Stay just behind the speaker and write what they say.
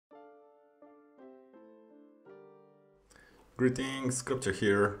Greetings, Kopcia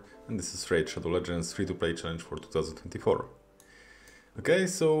here, and this is Raid Shadow Legends free-to-play challenge for 2024. Okay,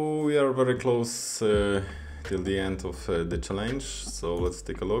 so we are very close till the end of the challenge, so let's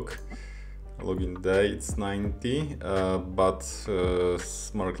take a look. Login day, it's 90, but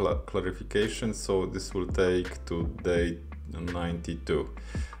small clarification, so this will take to day 92.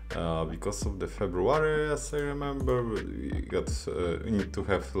 Because of the February, as I remember, we need to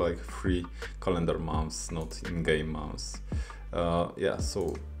have like 3 calendar months, not in-game months. Yeah,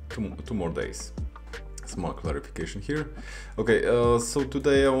 so two more days. Small clarification here. Okay, so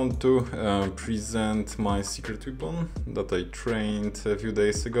today I want to present my secret weapon that I trained a few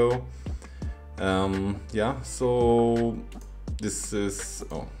days ago. Yeah, so this is,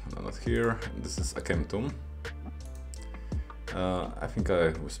 oh, no, not here, this is Akemtum. I think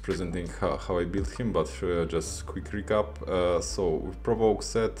I was presenting how I built him, but just quick recap. So with provoke,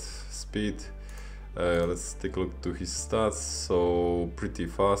 set, speed, let's take a look to his stats. So pretty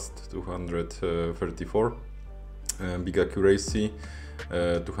fast, 234, big accuracy,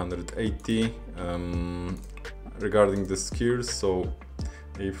 280. Regarding the skills, so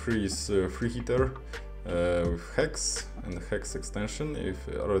A3 is free hitter with hex and hex extension if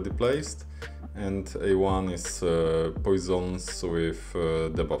already placed. And A1 is poisons with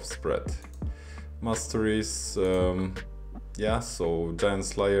debuff spread. Masteries, yeah, so Giant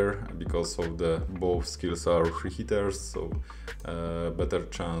Slayer, because of the both skills are free hitters, so better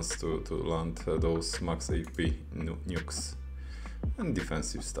chance to land those max AP nukes. And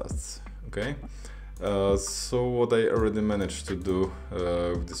defensive stats, okay. So what I already managed to do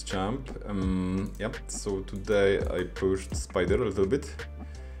with this champ, yep, so today I pushed Spider a little bit.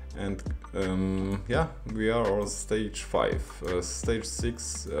 And yeah, we are on stage 5. Stage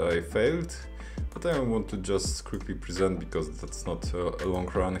 6 I failed, but I want to just quickly present, because that's not a long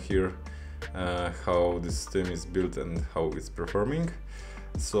run here, how this team is built and how it's performing.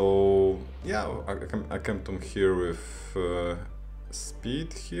 So yeah, Akemtum here with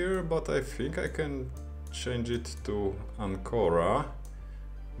speed here, but I think I can change it to Ancora,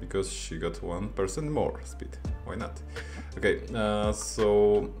 because she got 1% more speed. Why not? Okay,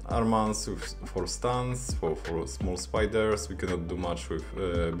 so Armans for stuns, for small spiders. We cannot do much with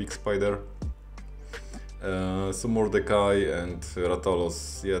big spider. So Mordecai and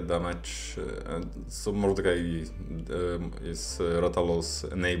Ratalos, yeah, damage. And so Mordecai is Ratalos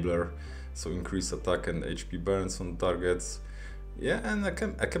enabler, so increase attack and HP burns on targets. Yeah, and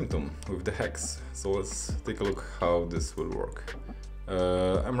Akemtum with the hex. So let's take a look how this will work.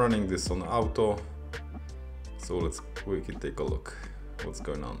 I'm running this on auto, so let's quickly take a look what's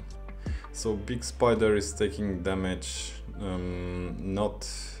going on. So big spider is taking damage, not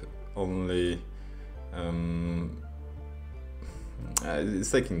only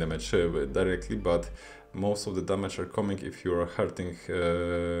it's taking damage directly, but most of the damage are coming if you are hurting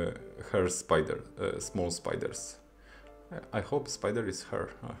her spider, small spiders. I hope spider is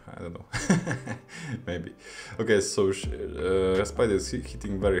her, I don't know, maybe. Okay, so spider is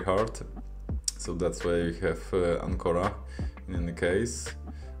hitting very hard, so that's why we have Ancora in any case.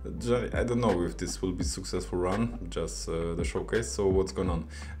 I don't know if this will be successful run, just the showcase. So what's going on?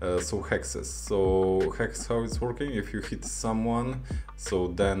 So hexes. So hex, how it's working, if you hit someone, so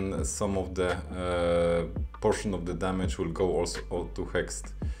then some of the portion of the damage will go also to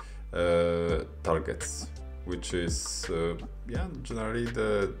hexed targets, which is yeah, generally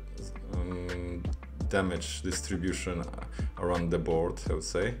the damage distribution around the board, I would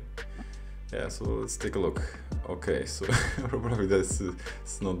say. Yeah, so let's take a look. Okay, so probably this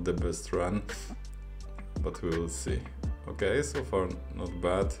is not the best run, but we will see. Okay, so far not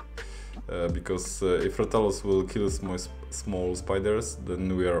bad, because if Ratalos will kill small spiders,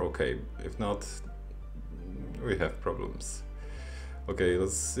 then we are okay. If not, we have problems. Okay,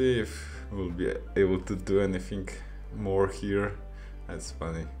 let's see if we'll be able to do anything more here. That's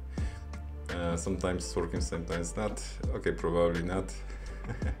funny. Sometimes it's working, sometimes not. Okay, probably not.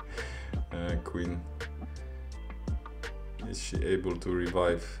 Queen. Is she able to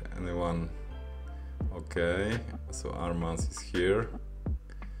revive anyone? Okay, so Armans is here.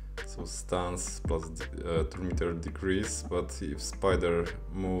 So stance plus 2 meter decrease, but if spider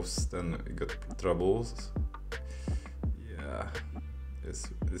moves, then we got troubles. Yeah.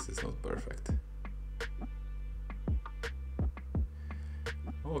 This is not perfect.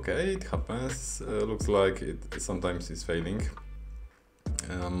 Okay, it happens. Looks like it sometimes is failing.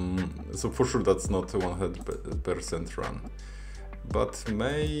 So for sure that's not a 100% run. But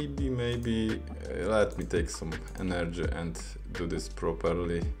maybe let me take some energy and do this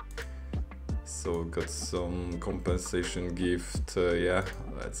properly. So got some compensation gift. Yeah,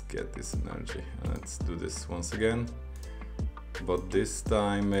 let's get this energy. Let's do this once again. but this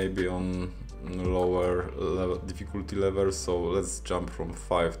time maybe on lower difficulty level, so let's jump from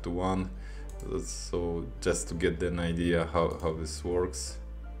 5 to 1, so just to get an idea how this works.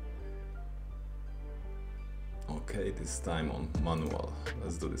 Okay, this time on manual.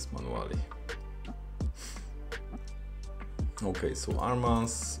 Let's do this manually. Okay, so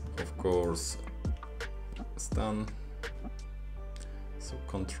Armans, of course, stun. So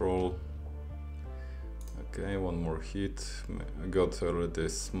control. Okay, one more hit. I got already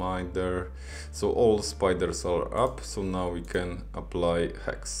smite there. So all spiders are up. So now we can apply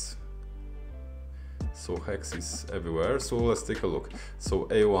hex. So hex is everywhere, so let's take a look. So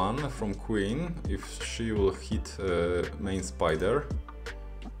A1 from Queen, if she will hit main spider,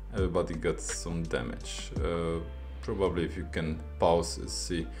 everybody gets some damage. Probably if you can pause and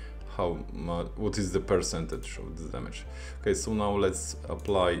see how much, what is the percentage of the damage. Okay, so now let's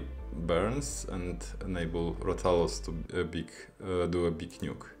apply burns and enable Ratalos to do a big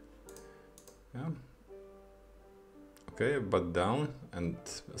nuke. Yeah. Okay, but down, and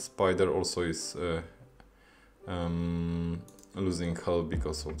spider also is losing health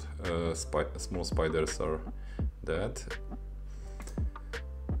because of small spiders are dead.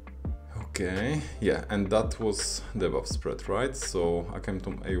 Okay, yeah, and that was debuff spread, right? So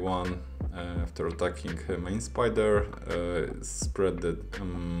Akemtum A1 after attacking main spider spread the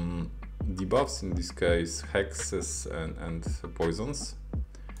debuffs, in this case hexes and poisons,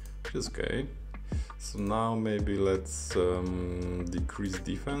 which is okay. So now maybe let's decrease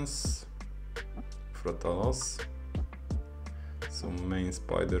defense. Fratalos. So main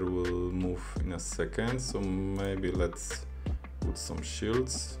spider will move in a second, so maybe let's put some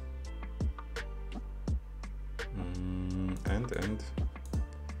shields. And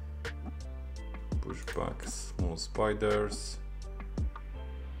push back small spiders.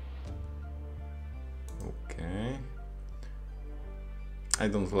 Okay. I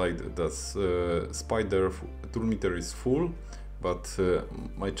don't like that spider tool meter is full, but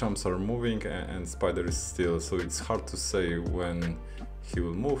my chumps are moving and spider is still, so it's hard to say when he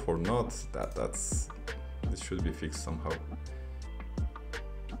will move or not. This should be fixed somehow.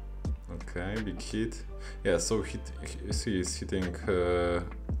 Okay, big hit. Yeah, so he is hitting a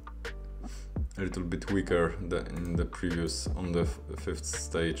little bit weaker than in the previous, on the 5th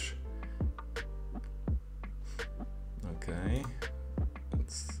stage. Okay,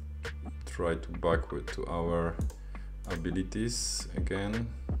 let's try to backward to our abilities again.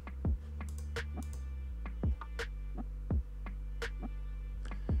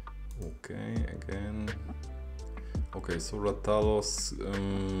 Okay, again. Okay, so Ratalos,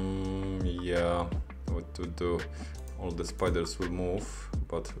 yeah, what to do? All the spiders will move,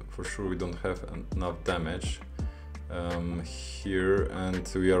 but for sure we don't have enough damage here, and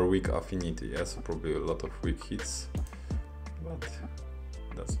we are weak affinity, yeah, so probably a lot of weak hits, but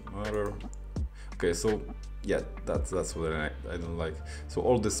doesn't matter. Okay, so yeah, that's what I don't like. So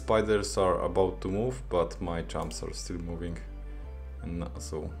all the spiders are about to move, but my chumps are still moving, and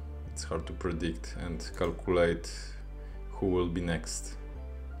so it's hard to predict and calculate who will be next,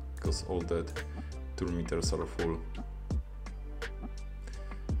 because all the tool meters are full.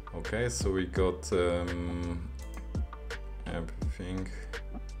 Okay, so we got everything.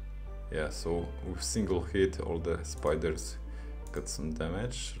 Yeah, so with single hit all the spiders got some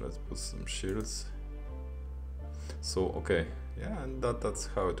damage. Let's put some shields. So okay, yeah, and that's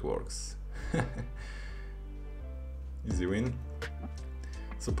how it works. Easy win.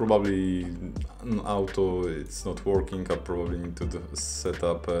 So probably an auto it's not working. I probably need to set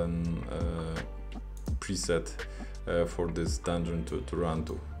up an preset for this dungeon to run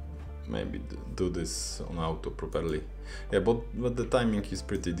to maybe do this on auto properly. Yeah, but the timing is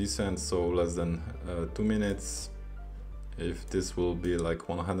pretty decent, so less than 2 minutes. If this will be like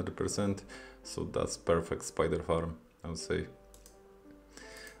 100%, so that's perfect spider farm, I would say.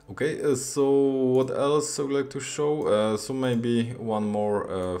 Okay, so what else I would like to show? So maybe one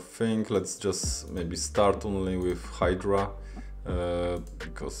more thing. Let's just maybe start only with Hydra,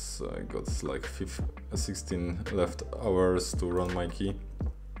 because I got like 16 left hours to run my key.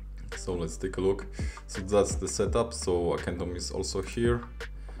 So let's take a look. So that's the setup. So Akemtum is also here.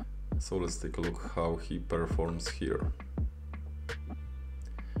 So let's take a look how he performs here.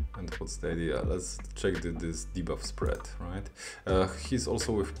 And what's the idea? Let's check this debuff spread, right? He's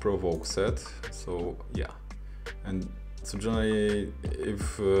also with provoke set, so yeah. And so generally,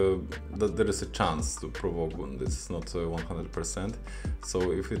 if there is a chance to provoke one, this is not 100%.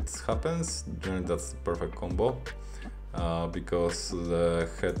 So if it happens, generally that's the perfect combo, because the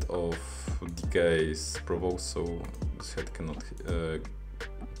head of decay is provoked, so this head cannot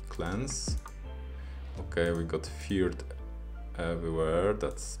cleanse. Okay, we got feared everywhere,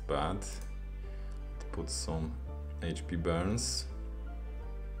 that's bad. Put some HP burns.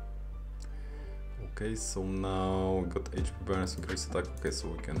 Okay, so now we got HP burns, increase attack. Okay, so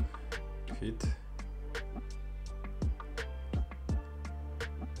we can hit.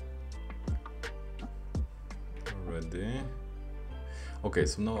 Ready. Okay,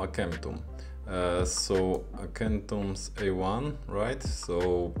 so now Akemtum. So Akemtum's A1, right?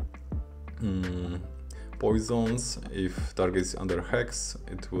 So poisons, if target is under hex,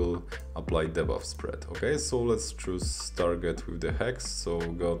 it will apply debuff spread. Okay, so let's choose target with the hex. So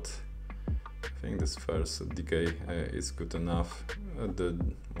got, I think this first decay is good enough,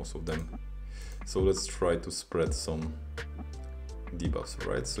 most of them. So let's try to spread some debuffs,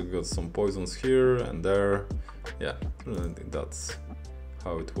 right? So we got some poisons here and there. Yeah, that's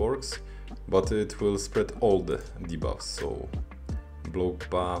how it works. But it will spread all the debuffs, so block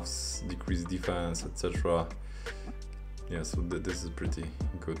buffs, decrease defense, etc. Yeah, so this is pretty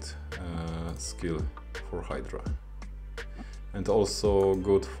good skill for Hydra. And also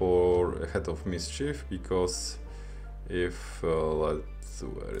good for Head of Mischief, because if, let's,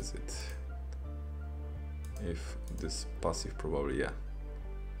 where is it? If this passive, probably, yeah.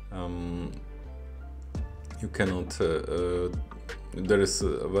 You cannot, there is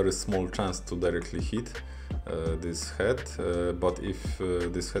a very small chance to directly hit this head, but if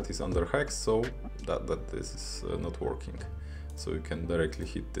this head is under hex, so that this is not working. So you can directly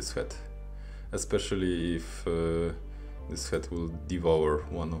hit this head, especially if this head will devour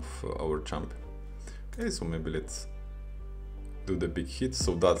one of our champ. Okay, so maybe let's do the big hit.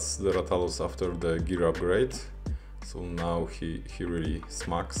 So that's the Rathalos after the gear upgrade. So now he really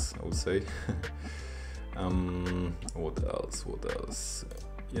smacks, I would say. What else?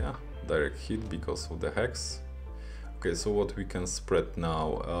 Yeah, direct hit because of the hex. Okay, so what we can spread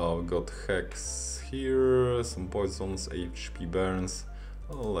now? We got hex here, some poisons, HP burns.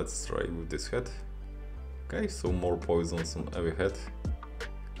 Oh, let's try with this head. Okay, so more poisons on every head.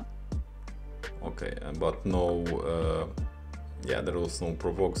 Okay, but no, yeah, there was no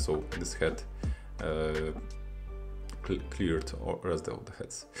provoke, so this head cleared all rest of the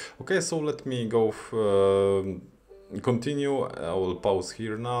heads. Okay, so let me go continue. I will pause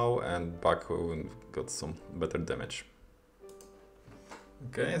here now and back when we got some better damage.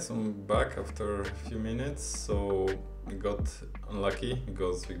 Okay, so I'm back after a few minutes. So we got unlucky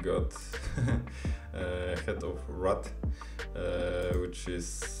because we got Head of Rat, which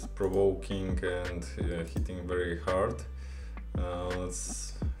is provoking and hitting very hard.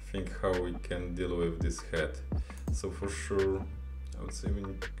 Let's think how we can deal with this head. So for sure, I would say we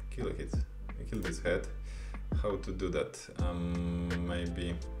need to kill this head. How to do that?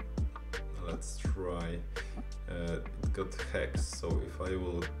 Maybe let's try. It got hex, so if I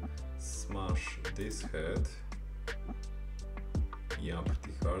will smash this head, yeah,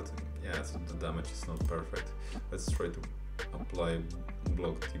 pretty hard. Yeah, so the damage is not perfect. Let's try to apply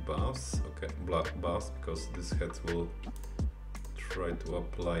block debuffs. Okay, block buffs, because this head will try to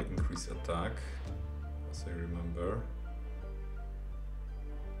apply increase attack, as I remember.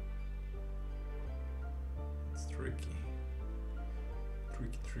 It's tricky.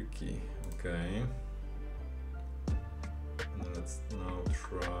 Okay. And let's now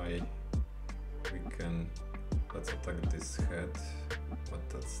try. Let's attack this head, but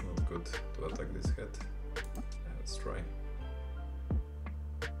that's not good to attack this head. Yeah, let's try.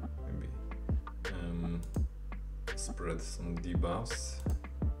 Maybe spread some debuffs.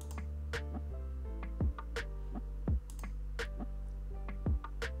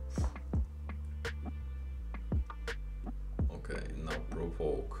 Okay, now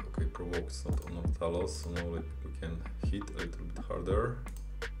provoke. Okay, provoke is not on Rathalos, so now we can hit a little bit harder.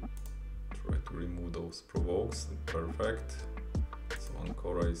 Try to remove those provokes. Perfect. So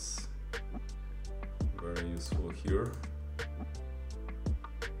Ancora is very useful here.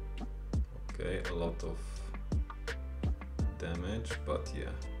 Okay, a lot of damage, but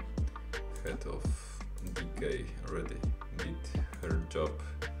yeah, Head of Decay already did her job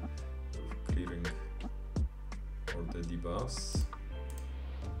of clearing all the debuffs.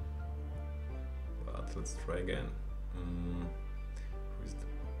 But let's try again. Who is the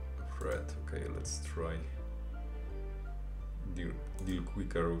threat? Okay, let's try deal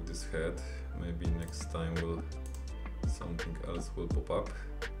quicker with this head. Maybe next time something else will pop up.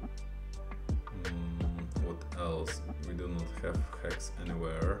 What else? We do not have hex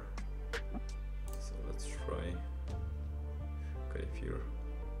anywhere, so let's try. Okay, fear,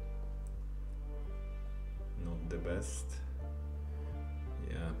 not the best.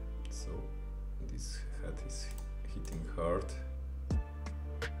 Yeah, so this head is hitting hard,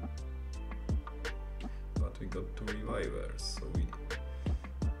 but we got 2 revivers, so we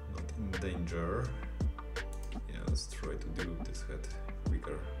not in danger. Yeah, let's try to deal with this head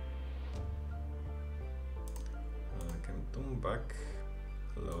quicker. Akemtum back.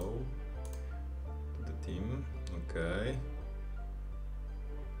 Hello to the team. Okay.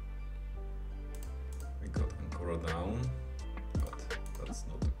 We got Ankora down, but that's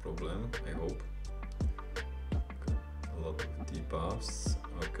not a problem, I hope. Got a lot of debuffs.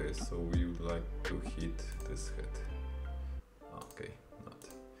 Okay, so we would like to hit this head. Okay, not.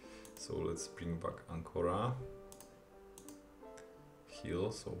 So let's bring back Ankora.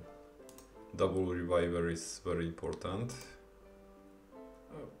 Heal, so double reviver is very important.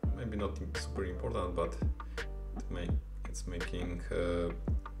 Maybe not super important, but it's making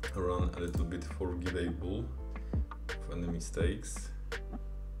run a little bit forgivable of any mistakes.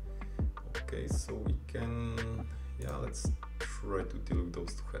 Okay, so we can, yeah, let's try to deal with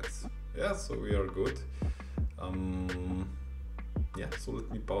those heads. Yeah, so we are good. Yeah, so let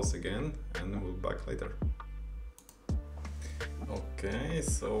me pause again and we'll back later. Okay,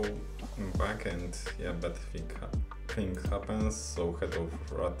 so I'm back and yeah, bad thing happens. So head of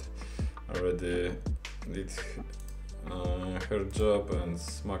rat already did her job and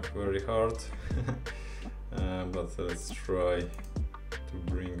smack very hard. But let's try to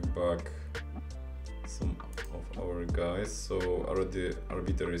bring back some of our guys. So already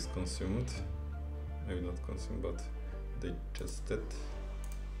Arbiter is consumed, maybe not consumed, but they tested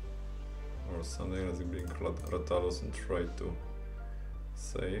or something. Let's bring Ratalos and try to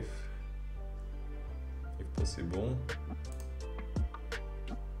save if possible.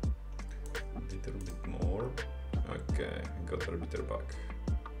 A little bit more. Okay, got Arbiter back.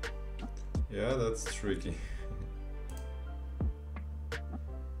 Yeah, that's tricky.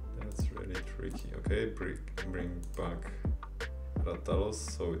 That's really tricky. Okay, bring back Ratalos,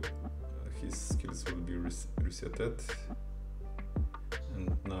 so his skills will be resetted.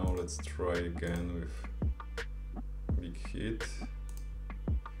 And now let's try again with big hit.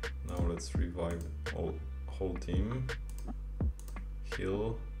 Now let's revive whole team.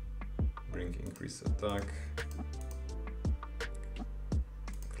 Heal, bring increase attack,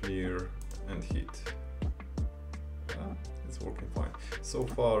 clear and hit. Yeah, it's working fine. So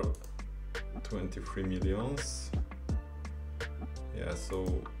far 23 millions. Yeah,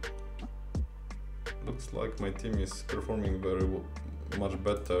 so looks like my team is performing very much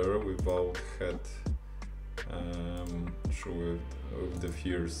better without head. Sure, with the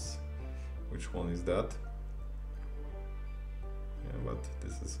fears. Which one is that? Yeah, but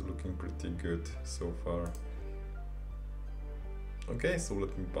this is looking pretty good so far. Okay, so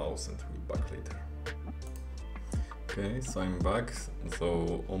let me pause and we'll back later. Okay, so I'm back.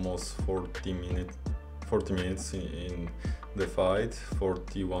 So almost 40 minutes in the fight,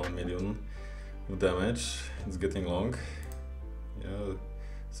 41 million of damage. It's getting long. Yeah,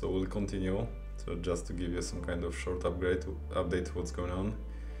 so we'll continue. So just to give you some kind of short update what's going on.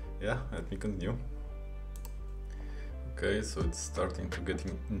 Yeah, let me continue. Okay, so it's starting to get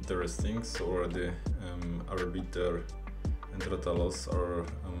interesting. So already Arbiter and Ratalos are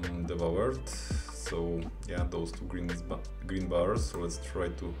devoured. So yeah, those two green bars. So let's try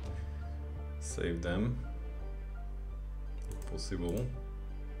to save them if possible.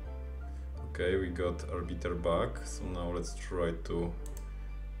 Okay, we got Arbiter back. So now let's try to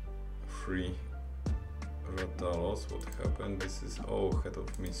free Ratalos. What happened? This is head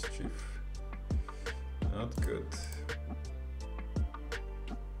of mischief. Not good.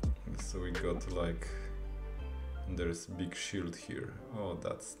 So we got like, and there's a big shield here. Oh,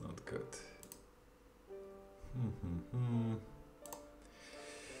 that's not good.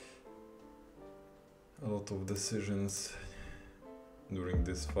 A lot of decisions during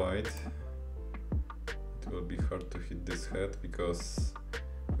this fight. It will be hard to hit this head because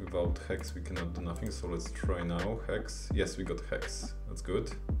without Hex we cannot do nothing, so let's try now. Hex. Yes, we got Hex. That's good.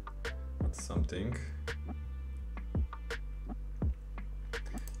 That's something.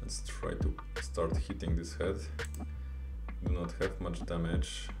 Let's try to start hitting this head. Do not have much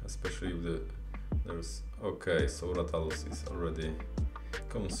damage, especially if there's... Okay, so Ratalos is already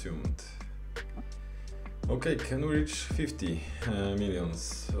consumed. Okay, can we reach 50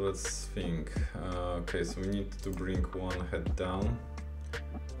 millions? Let's think. Okay, so we need to bring one head down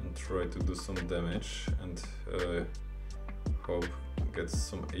and try to do some damage and hope get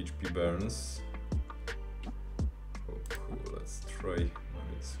some HP burns. Let's try.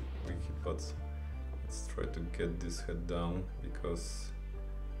 It's weak, but let's try to get this head down because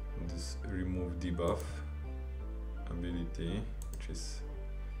this remove debuff ability, which is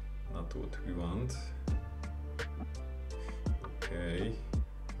not what we want. Okay,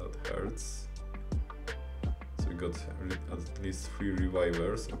 that hurts. got at least 3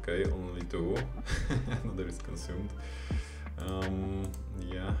 revivers. Okay, only 2. Another is consumed.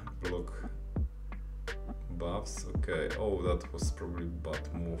 Yeah, block buffs. Okay, oh, that was probably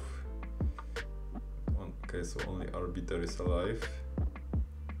bad move. Okay, so only Arbiter is alive.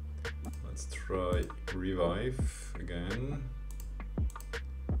 Let's try revive again.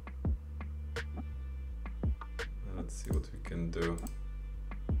 Let's see what we can do.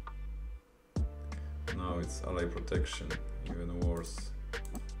 Now it's ally protection, even worse.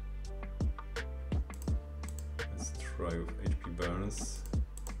 Let's try with HP burns.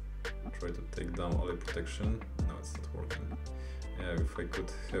 Try to take down ally protection. No, it's not working. Yeah, if I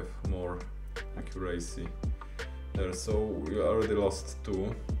could have more accuracy there. So we already lost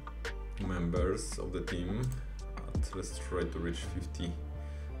 2 members of the team. But let's try to reach 50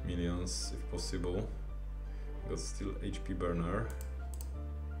 millions if possible. Got still HP burner.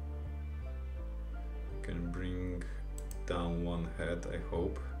 Can bring down 1 head, I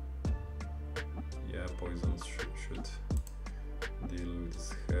hope. Yeah, poisons should deal with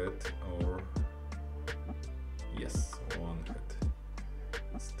this head, or yes, 1 head.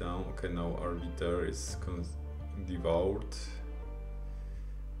 It's down. Okay, now Arbiter is devoured.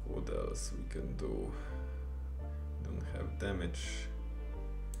 What else we can do? Don't have damage.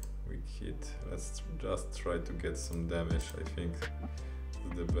 Weak hit. Let's just try to get some damage. I think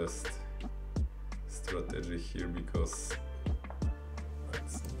it's the best strategy here, because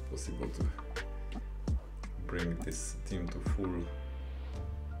it's not possible to bring this team to full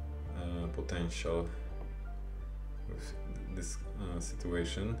potential with this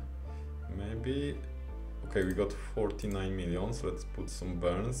situation. Maybe. Okay, we got 49 millions. Let's put some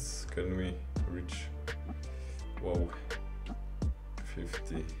burns. Can we reach? Wow,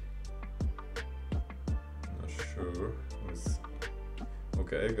 50. Not sure.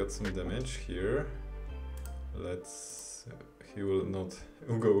 Okay, I got some damage here. Let's.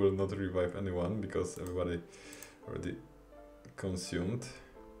 Ugo will not revive anyone because everybody already consumed.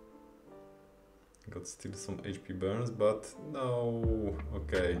 Got still some HP burns, but no.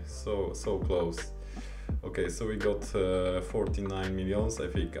 Okay, so close. Okay, so we got 49 millions. I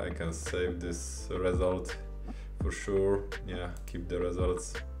think I can save this result for sure. Yeah, keep the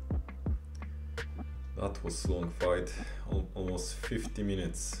results. That was a long fight, almost 50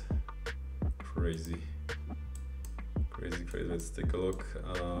 minutes. Crazy. Let's take a look.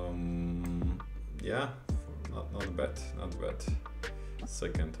 Yeah, not bad.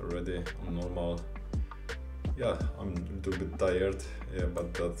 Second already on normal. Yeah, I'm a little bit tired. Yeah,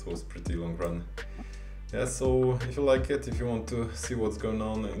 but that was pretty long run. Yeah, so if you like it, if you want to see what's going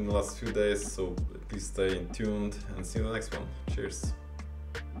on in the last few days, so please stay tuned and see you in the next one. Cheers.